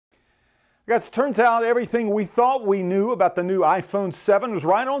I guess it turns out everything we thought we knew about the new iPhone 7 was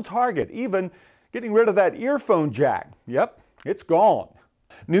right on target, even getting rid of that earphone jack. Yep, it's gone.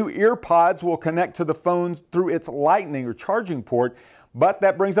 New earpods will connect to the phone through its lightning or charging port, but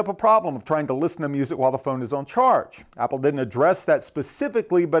that brings up a problem of trying to listen to music while the phone is on charge. Apple didn't address that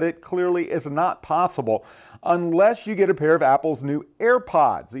specifically, but it clearly is not possible unless you get a pair of Apple's new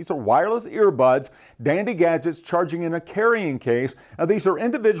AirPods. These are wireless earbuds, dandy gadgets charging in a carrying case. Now, these are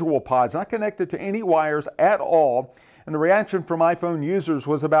individual pods, not connected to any wires at all. And the reaction from iPhone users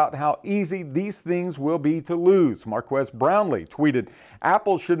was about how easy these things will be to lose. Marquez Brownlee tweeted,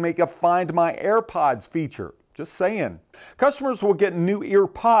 "Apple should make a Find My AirPods feature." Just saying. Customers will get new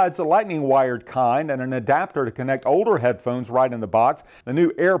earpods, a lightning wired kind, and an adapter to connect older headphones right in the box. The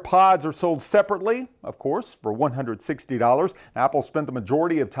new AirPods are sold separately, of course, for $160. Apple spent the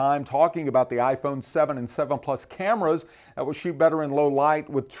majority of time talking about the iPhone 7 and 7 Plus cameras that will shoot better in low light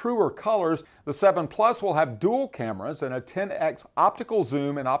with truer colors. The 7 Plus will have dual cameras and a 10x optical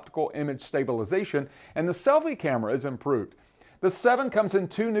zoom and optical image stabilization, and the selfie camera is improved. The 7 comes in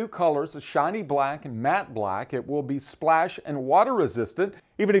two new colors, a shiny black and matte black. It will be splash and water resistant.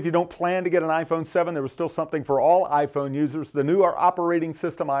 Even if you don't plan to get an iPhone 7, there is still something for all iPhone users. The new operating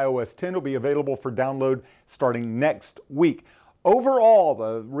system, iOS 10, will be available for download starting next week. Overall,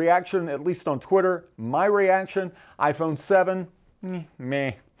 the reaction, at least on Twitter, my reaction, iPhone 7,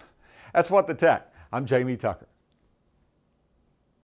 meh. That's What the Tech. I'm Jamie Tucker.